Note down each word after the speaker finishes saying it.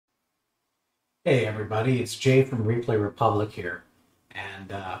Hey everybody, it's Jay from Replay Republic here,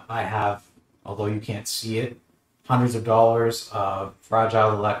 and I have, although you can't see it, hundreds of dollars of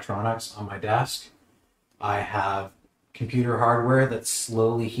fragile electronics on my desk. I have computer hardware that's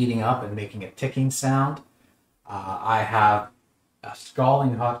slowly heating up and making a ticking sound. I have a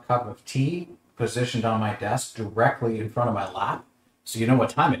scalding hot cup of tea positioned on my desk directly in front of my lap, so you know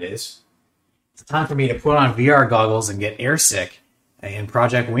what time it is. It's time for me to put on VR goggles and get airsick in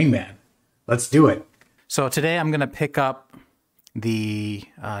Project Wingman. Let's do it. So today I'm going to pick up the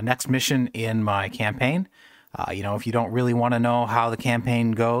next mission in my campaign. If you don't really want to know how the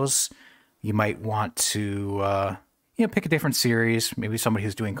campaign goes, you might want to pick a different series, maybe somebody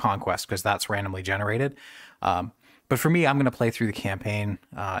who's doing Conquest, because that's randomly generated. But for me, I'm going to play through the campaign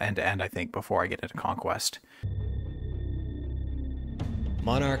end to end, I think, before I get into Conquest.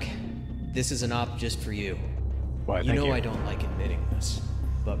 Monarch, this is an op just for you. Why, you know I don't like admitting this,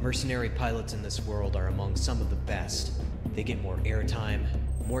 but mercenary pilots in this world are among some of the best. They get more airtime,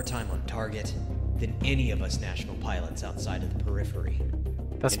 more time on target, than any of us national pilots outside of the periphery.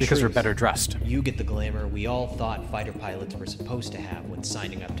 That's because we're better dressed. You get the glamour we all thought fighter pilots were supposed to have when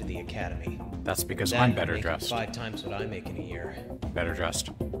signing up to the academy. That's because I'm better dressed. 5 times what I make in a year. Better dressed.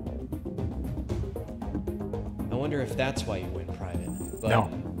 I wonder if that's why you went private. But No.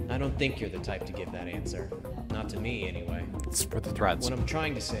 I don't think you're the type to give that answer. Not to me, anyway. It's for the threads. What I'm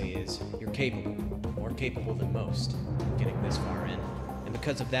trying to say is, you're capable. More capable than most, getting this far in. And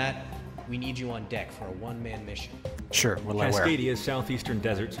because of that, we need you on deck for a one-man mission. Sure, we'll let where. Cascadia's southeastern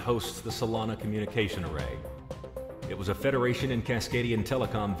deserts hosts the Solana communication array. It was a Federation and Cascadian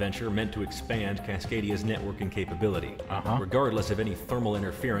telecom venture meant to expand Cascadia's networking capability, regardless of any thermal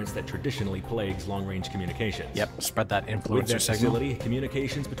interference that traditionally plagues long-range communications. Yep, spread that With influencer that signal. facility,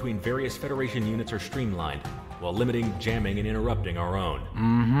 communications between various Federation units are streamlined, while limiting jamming and interrupting our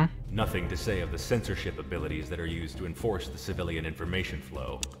own. Nothing to say of the censorship abilities that are used to enforce the civilian information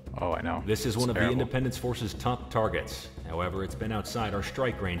flow. Oh, I know. This is one of terrible. the Independence Force's top targets. However, it's been outside our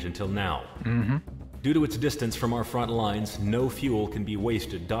strike range until now. Due to its distance from our front lines, no fuel can be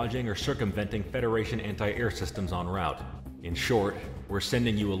wasted dodging or circumventing Federation anti-air systems en route. In short, we're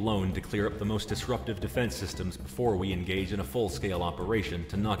sending you alone to clear up the most disruptive defense systems before we engage in a full-scale operation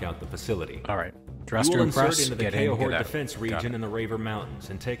to knock out the facility. All right. Dress You to will impress, insert into the get in, Keohort get out. defense region in the Raver Mountains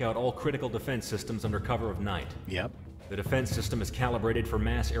and take out all critical defense systems under cover of night. Yep. The defense system is calibrated for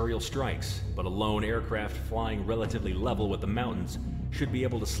mass aerial strikes, but a lone aircraft flying relatively level with the mountains should be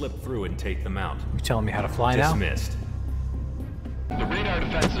able to slip through and take them out. You telling me how to fly now? Dismissed. The radar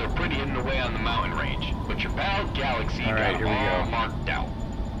defenses are pretty hidden away on the mountain range, but your pal Galaxy All right, got here we all go. marked out.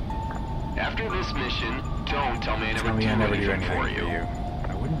 After this mission, don't tell me I Tell me I never do anything for for you. you.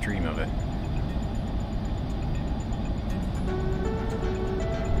 I wouldn't dream of it.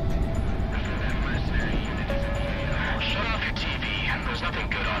 Shut off your TV. There's nothing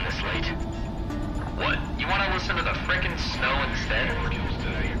good on this late. What? You want to listen to the frickin' snow instead?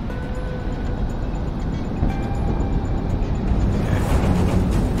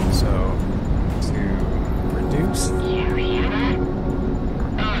 So, to reduce You hear that?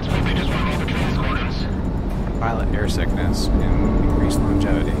 Oh, it's probably just one of all the transcordons. pilot air sickness and increase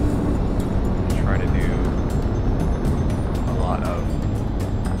longevity, try to do a lot of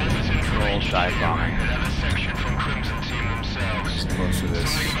controlled dive bombing Section from Crimson Team themselves. as opposed to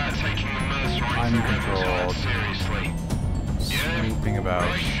this Think about taking the mercenaries uncontrolled seriously. swooping about.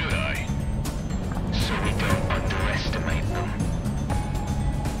 Or should I? So we don't underestimate them.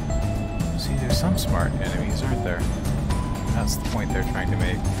 See, there's some smart enemies, aren't there? That's the point they're trying to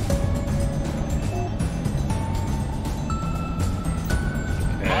make.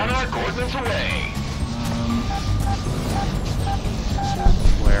 Monarch ordnance away.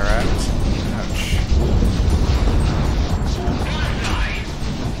 Flare at. Ouch.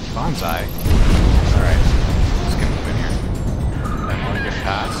 Bonsai. Alright. Let's get move in here. I want to get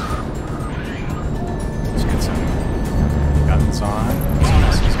past. Let's get some guns on. Some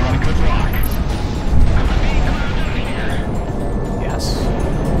missiles on. Good luck. Yes.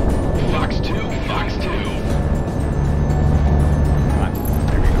 Fox 2, Fox 2. Come on.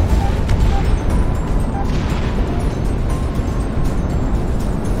 There we go.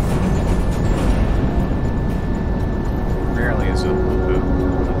 Rarely is a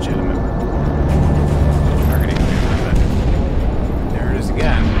legitimate targeting maneuver, but there it is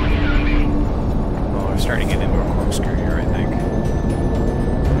again. Well, we're starting to get into a corkscrew here, I think.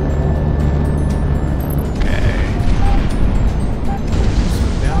 Okay. So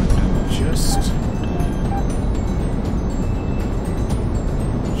down to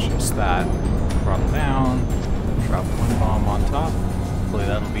just that. Throttle down. Drop one bomb on top. Hopefully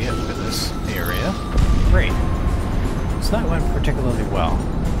that'll be it for this area. So that went particularly well.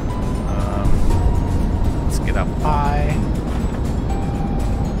 Let's get up high.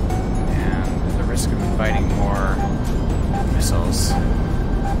 And at the risk of inviting more missiles,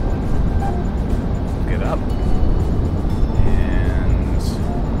 get up. And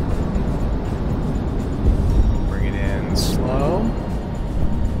bring it in slow.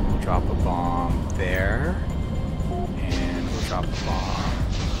 We'll drop a bomb there. And we'll drop a bomb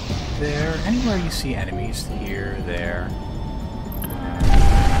there. Anywhere you see enemies, here, there.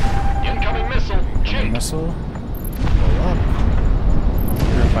 Incoming missile. Jake. Missile. Go up. I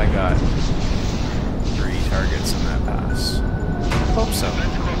wonder if I got 3 targets in that pass. Hope so.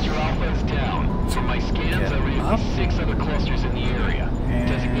 Defense cluster Alpha is down. From my scans, I read at least 6 other clusters in the area.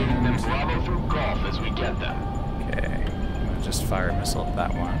 Designating them Bravo through Golf as we get them. Okay. I'm gonna just fire a missile at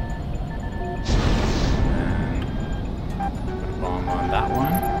that one. And put a bomb on that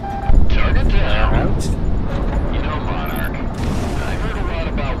one. Target down. Out. You know, Monarch, I heard a lot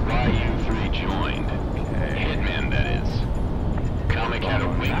about why you 3 joined. Okay. Hitman, that is. Comic had her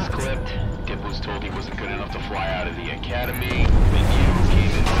Bomb on wings that. clipped. Dip was told he wasn't good enough to fly out of the academy. Then you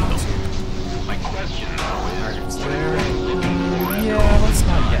came in with them. My question, though, is Targets what there. are you looking for? Yeah, let's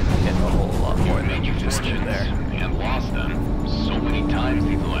not get hit a whole lot more than you just did fortunes there. and lost them so many times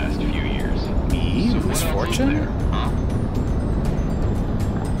these last few years. Me? So Lose what else is fortune? there, huh?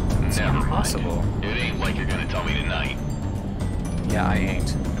 It's Never mind. impossible. It ain't like you're gonna tell me tonight. Yeah, I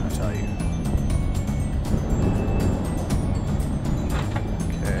ain't. I'll tell you.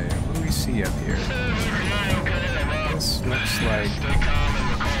 Okay, what do we see up here? This looks like Stay calm and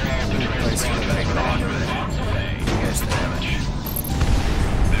recall all the place for the bombs away. Yes, damage.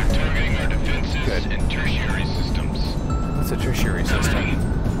 They're targeting our defenses Good. and tertiary systems. What's a tertiary How system? many?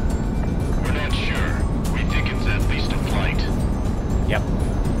 We're not sure. We think it's at least a flight. Yep.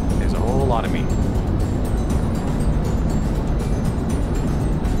 There's a whole lot of me.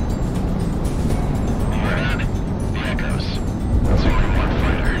 Alright. The Echoes. That's only one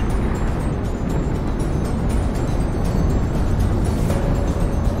fighter.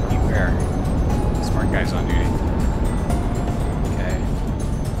 Beware. Smart guys on duty. Okay.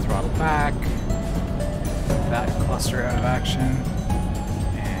 Throttle back. That cluster out of action.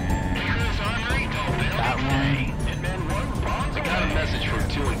 And that one. I got a message from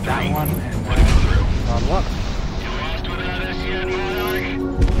 2 and 3. That one. And Put it through. throttle up. You lost without us yet, Monarch?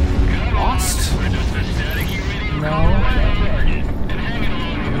 Come Lost? on. We're just a static humidity No. right on target. And hanging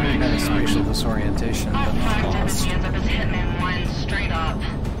along with I the had a big spatial disorientation, but not lost. hands up as Hitman 1, straight up.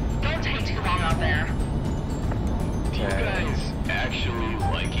 Don't take too long out there. Do you guys actually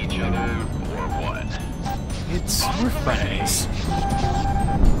like each other, or what? We're frenemies.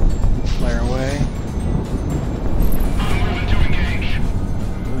 Flare away. Moving to engage.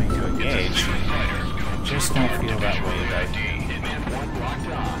 Moving to It's a engage. secret fighter. I just don't feel that way about Hitman 1 locked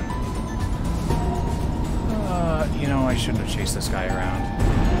on. you know, I shouldn't have chased this guy around.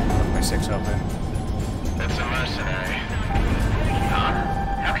 Left my 6 open. That's a mercenary. Huh?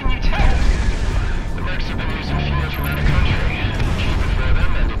 How can you tell? The mercs have been using fuel from out of country. Cheaper for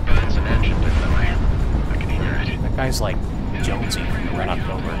them, and it burns an engine differently. I can hear it. That guy's like Jonesy from Red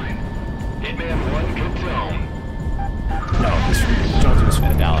October. Hitman 1 Catone. No, Jonesy was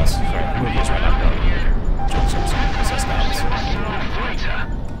from Dallas. Sorry, the movie was Red October. Jonesy was from Dallas. Fighter.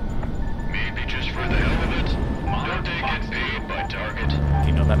 Maybe just for the hell of it. Don't they get paid by target? Do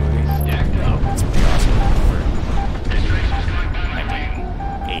you know that movie? Stacked up. It's pretty awesome. This race was going For by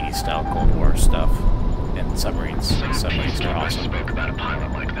 80s style Cold War stuff. And submarines. Some Submarines peace are talkers awesome. spoke about a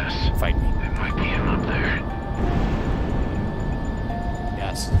pilot like this. Fight me. It might be him up there.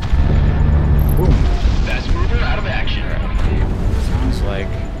 Yes. Boom. Fast mover out of action. Sounds like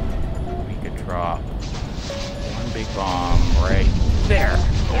we could drop one big bomb right there.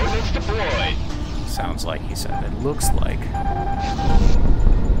 Ordnance deployed. Sounds like he said. It looks like.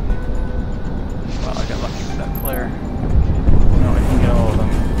 Well, I got lucky with that flare. No, I didn't get all of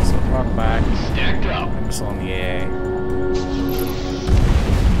them. So rock back. Stacked up. Missile in the AA.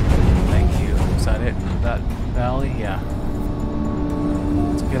 Thank you. Is that it? That valley? Yeah.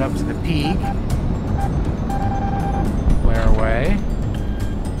 Let's get up to the peak. Flare away.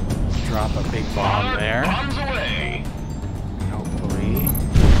 Drop a big bomb there. Bombs away. Hopefully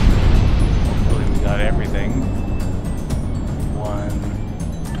we got everything.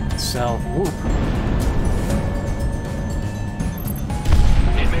 One self whoop.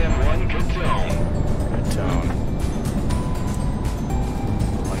 Hitman 1 Catone. Good tone.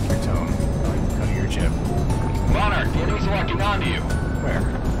 I like your tone. I like the cut of your jib. Monarch, the enemy's locking onto you. Where?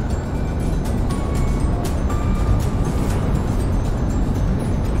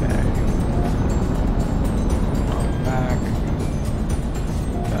 Okay.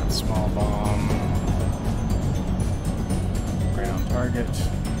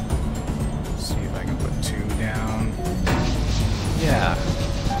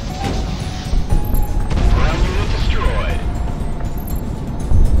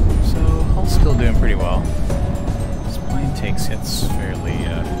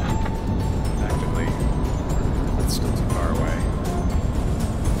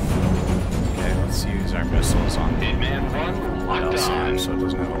 missiles on the Hitman 1 locked LSAM, on. so it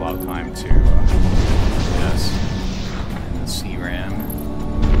doesn't have a lot of time to yes. And the CRAM.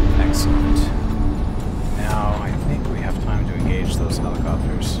 Excellent. Now I think we have time to engage those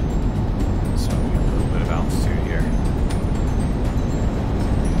helicopters. So we have a little bit of altitude here.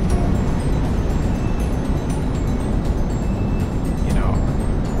 You know,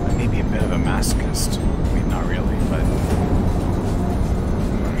 I may be a bit of a masochist. I mean, not really, but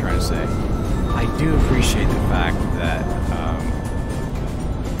what I'm trying to say. I do appreciate the fact that,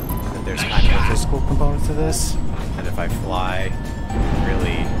 that there's kind of a physical component to this. That if I fly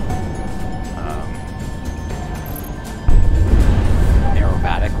really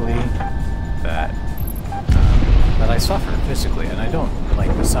aerobatically, that I suffer physically, and I don't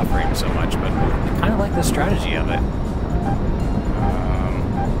like the suffering so much, but I kind of like the strategy of it.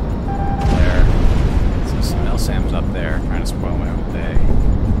 There, so some LSAM's up there, trying to spoil my whole day.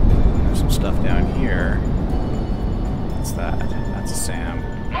 There's some stuff down here. What's that? That's a SAM.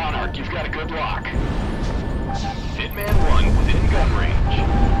 Monarch, you've got a good lock. Hitman 1 within gun range.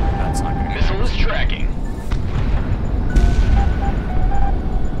 That's not gonna Missile is tracking.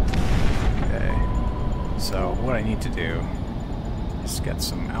 Okay. So what I need to do is get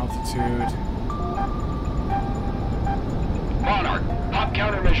some altitude. Monarch, pop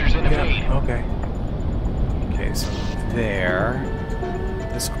countermeasures in evade. Okay. Okay, so there,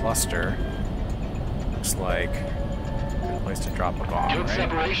 this cluster looks like a good place to drop a bomb, Good right?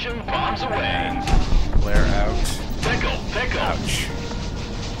 separation, bombs away. And flare out. Pickle. Ouch.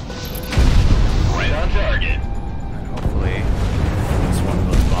 Right on target. And hopefully, it's one of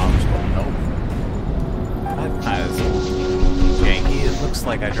those bombs will nope. That kind of janky. It looks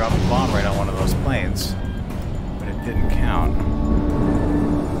like I dropped a bomb right on one of those planes, but it didn't count.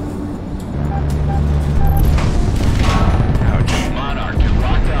 Ouch. Monarch, you're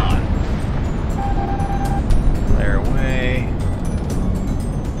locked on. Flare away.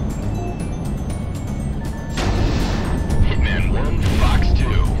 Hitman 1, Fox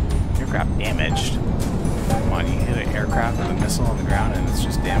 2. Aircraft damaged. Come on, you hit an aircraft with a missile on the ground and it's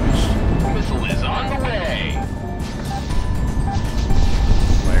just damaged. Missile is on the way.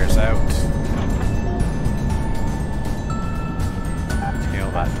 Flares out. Tail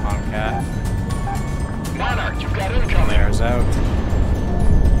that Tomcat. Monarch, you've got incoming. Flares out.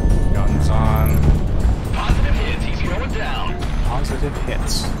 Guns on. Positive hits, he's going down. Positive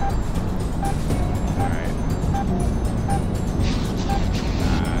hits. Alright.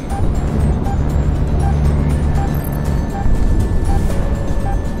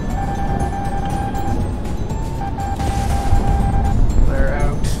 Flare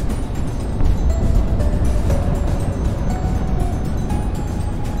out.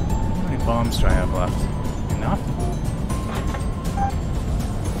 How many bombs do I have left? Enough?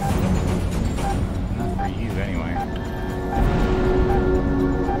 Not for you, anyway.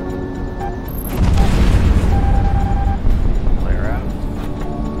 Flare out.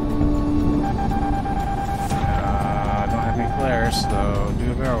 Don't have any flares, so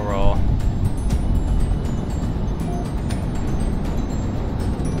do a barrel roll.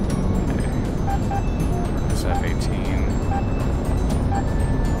 Okay. This F-18.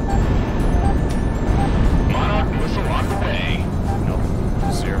 Monarch, missile on the way. Nope.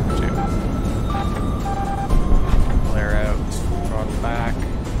 0 for 2. Flare out. Throttle back.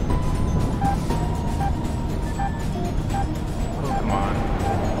 Oh, come on.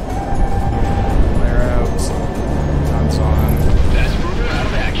 Flare out. Guns on. Fast mover out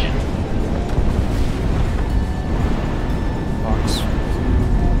of action. Box.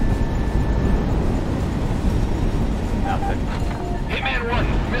 Nothing. Hitman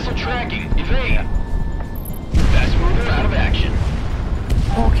 1, missile tracking, evade. Fast mover out of action.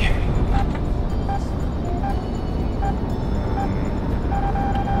 Okay.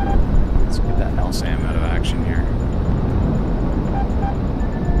 Let's get that LSAM out of action here.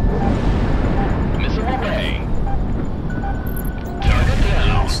 Missile away. Target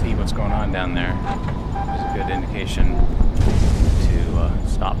down. See what's going on down there. It's a good indication to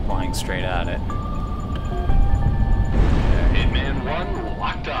stop flying straight at it. Okay. Hitman 1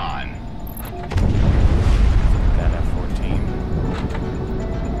 locked on. That F-14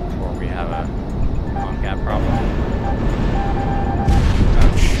 before we have a Tomcat problem.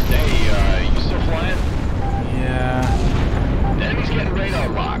 Ouch. Hey, you still flying? Yeah. The enemy's getting radar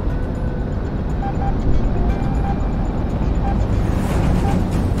locked.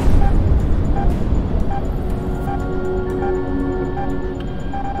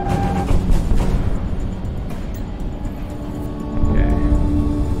 Okay.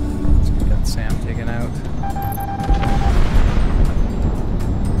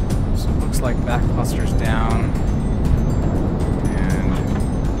 looks like back cluster's down. And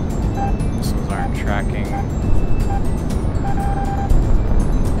missiles aren't tracking.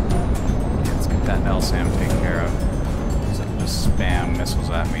 Let's get that LSAM taken care of. So I can just spam missiles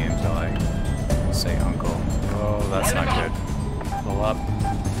at me until I say uncle. Oh, that's not good. Pull up.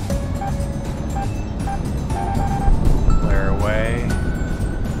 Flare away.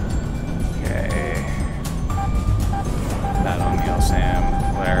 Okay. That on the LSAM.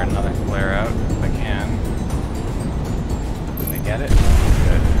 Flare, another flare out if I can. Did I get it?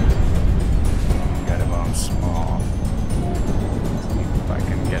 Good. Got a bomb small. See if I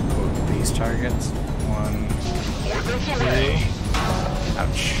can get both of these targets. 1, 2.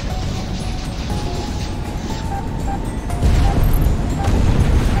 Ouch.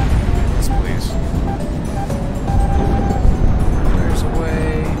 Yes, please. Flares away.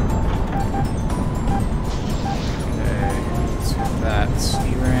 Okay, let's hit that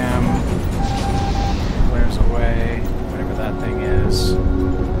CRAM. Flares away. Whatever that thing is.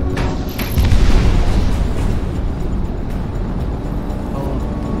 Oh,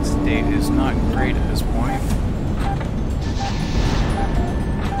 this date is not great at this point.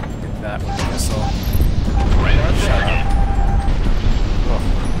 Hit that with a missile. Shut up. Oh,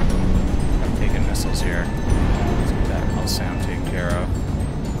 I'm taking missiles here. Let's get that LSAM taken care of.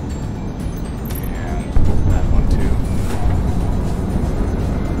 And that one too.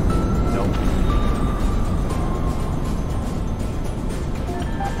 Nope.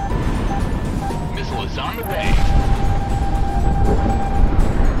 Missile is on the way.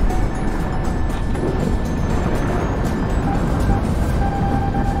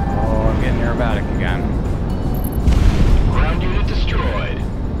 Oh, I'm getting aerobatic again. Ground unit destroyed.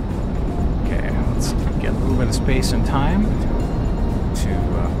 Okay, let's get a little bit of space and time to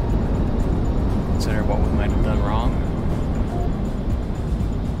consider what we might have done wrong.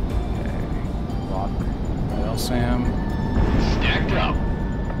 Okay, lock LSAM. Stacked up.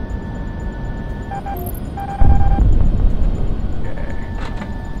 Okay,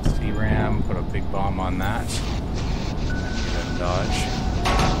 CRAM, put a big bomb on that. Get out of dodge.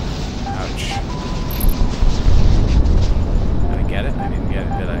 Ouch. Did I get it? I didn't get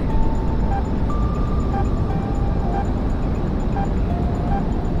it, did I?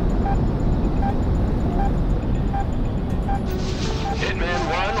 Hitman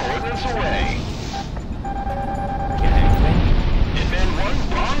 1, ordnance away. Get anything? Hitman 1,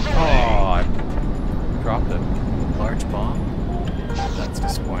 bombs away. Oh, I dropped a large bomb. That's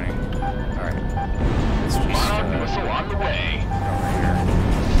disappointing. Alright. Let's just Monarch missile on the way. over here.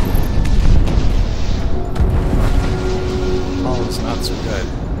 Oh, it's not so good.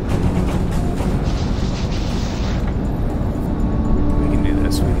 We can do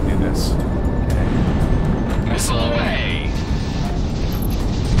this, we can do this. Okay. Missile away.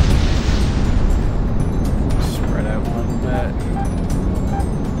 Spread out a little bit.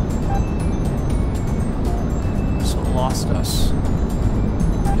 So lost us.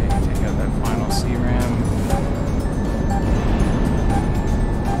 Okay, take out that final CRAM.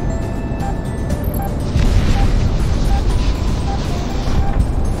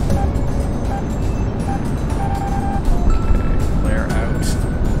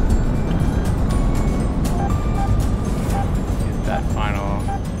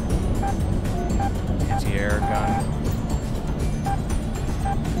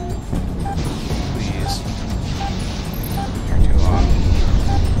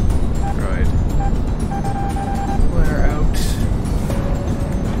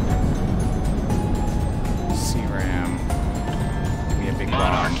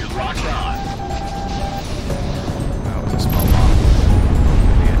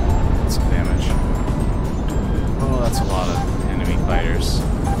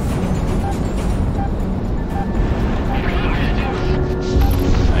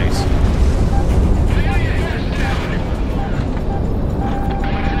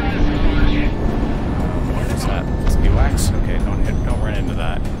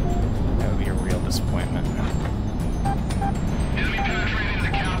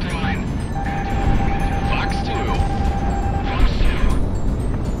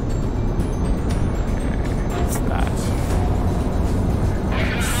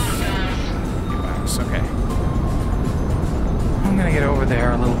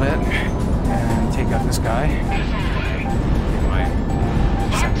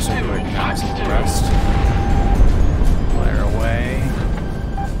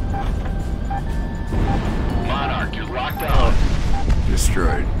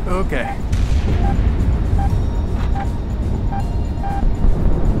 Okay.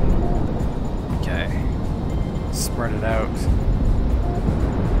 Okay. Spread it out.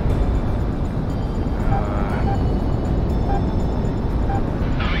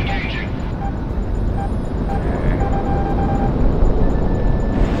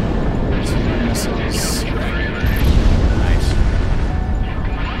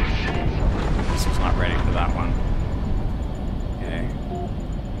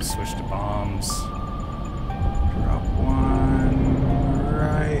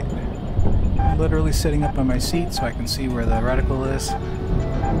 carefully sitting up on my seat so I can see where the reticle is.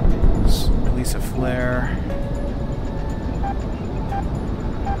 Just release a flare.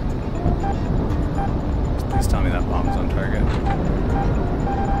 Please tell me that bomb's on target.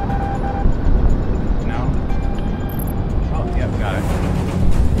 No? Oh, yeah, got it.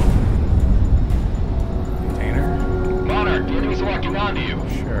 Container? Monarch, the enemy's locking onto you.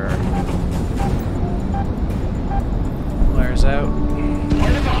 Sure. Flares out.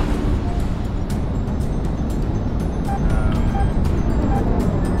 Light him up.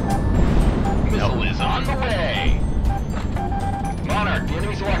 Missile is on the way. Monarch, the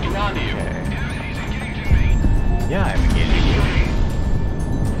enemy's locking onto you. Okay. Yeah, I'm engaging you.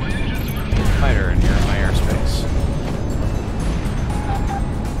 Fighter in here in my airspace.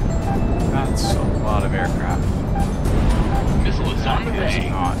 That's a lot of aircraft. Missile is on the It's way.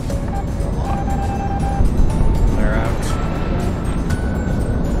 not a lot. Flare out.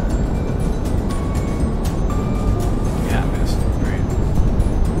 Yeah, missed. Great.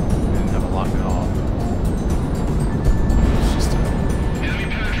 Didn't have a lock at all. It's just a... Enemy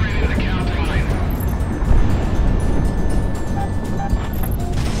penetrating the counter line.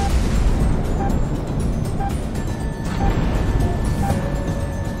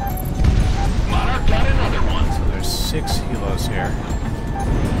 Monarch got another one. So there's 6 helos here.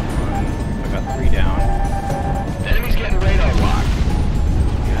 I got 3 down. The enemy's getting radar lock.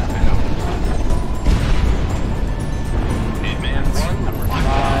 Yeah, I know. Hitman 1, Number locked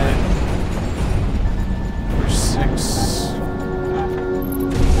 5. Number 6.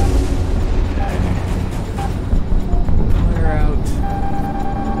 Okay. Clear out.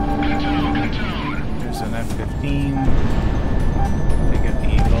 There's an F-15. They get the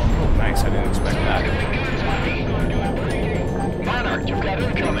Eagle. Oh, nice. I didn't expect that. Monarch, you've got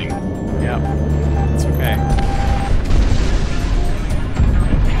incoming. Yep. It's okay.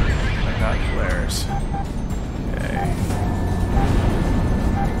 I got flares. Okay.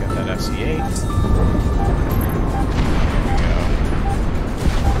 Got that FC-8. There we go.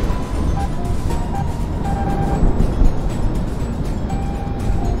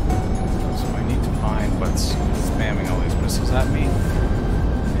 So I need to find what's spamming all these missiles at me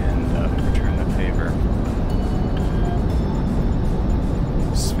and return the favor.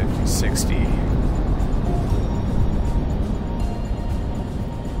 It's 50-60.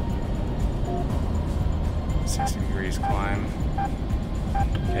 Degrees climb.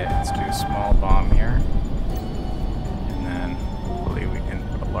 Okay, let's do a small bomb here. And then hopefully we can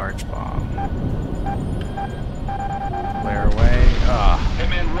put a large bomb. Flare away. Ah,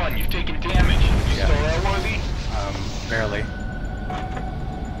 Hitman 1, you've taken damage. You Yeah. still airworthy? barely.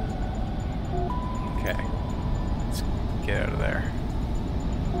 Okay. Let's get out of there.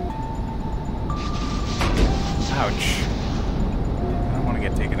 Ouch. I don't want to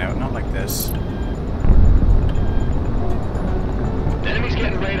get taken out. Not like this. The enemy's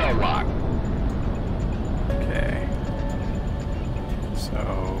getting radar lock. Okay.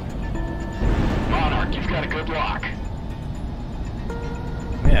 So... Monarch, you've got a good lock.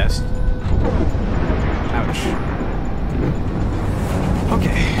 missed. Ouch.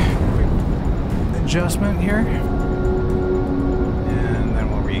 Okay. Quick adjustment here. And then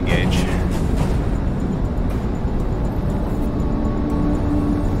we'll re-engage.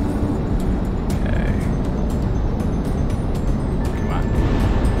 Okay. Come on.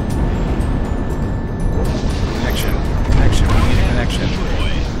 Connection. Connection. We need a connection.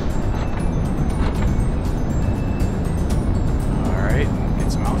 Alright.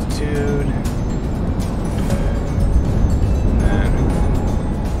 Get some altitude. And then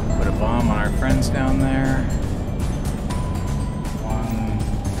put a bomb on our friends down there.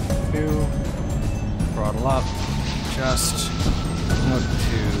 1, 2. Throttle up. Just look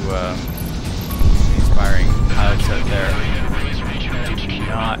to inspiring pilots out there. Do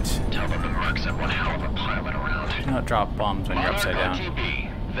not, Tell them the Mercs have one hell of a pilot around. do not drop bombs when you're Monarch upside down.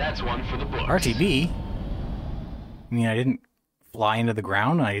 RTB. That's one for the books. RTB? You mean I didn't fly into the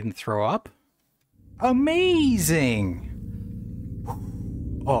ground and I didn't throw up? Amazing!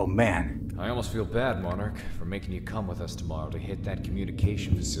 Oh man. I almost feel bad, Monarch, for making you come with us tomorrow to hit that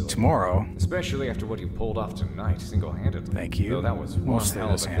communication facility. Tomorrow? Especially after what you pulled off tonight, single-handedly. Thank you. Though that was one Mostly hell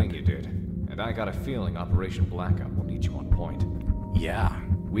of a this thing hand. you did. And I got a feeling Operation Blackout will need you on point. Yeah.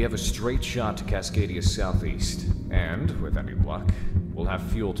 We have a straight shot to Cascadia southeast. And, with any luck, we'll have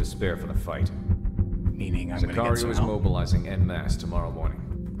fuel to spare for the fight. Meaning I'm gonna get Sicario some is help. mobilizing en masse tomorrow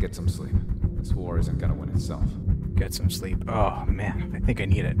morning. Get some sleep. This war isn't gonna win itself. Get some sleep. Oh man, I think I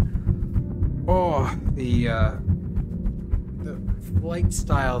need it. Oh, the flight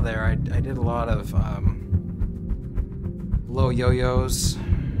style there. I did a lot of low yo-yos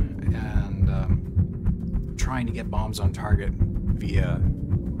and trying to get bombs on target via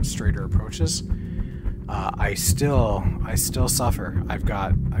straighter approaches, I still suffer. I've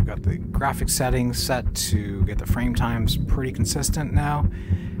got the graphic settings set to get the frame times pretty consistent now,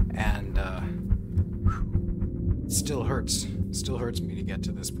 and it still hurts. Still hurts me to get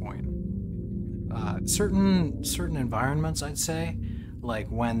to this point. Certain environments, I'd say, like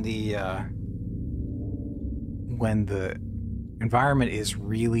when the environment is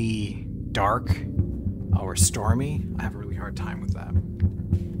really dark or stormy, I have a really hard time with that.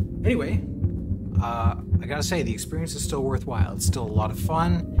 Anyway, I gotta say, the experience is still worthwhile. It's still a lot of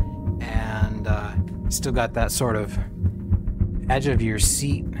fun, and still got that sort of edge of your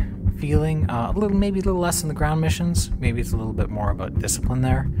seat feeling. Maybe a little less in the ground missions. Maybe it's a little bit more about discipline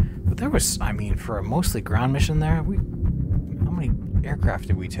there. But there was, I mean, for a mostly ground mission there, how many aircraft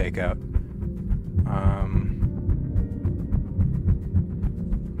did we take out?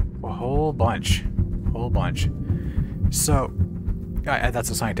 A whole bunch. So, that's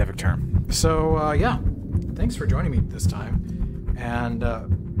a scientific term. So, yeah, thanks for joining me this time, and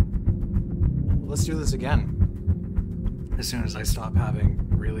let's do this again as soon as I stop having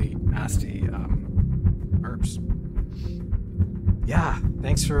really nasty burps. Yeah,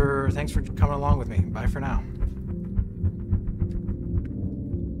 thanks for coming along with me. Bye for now.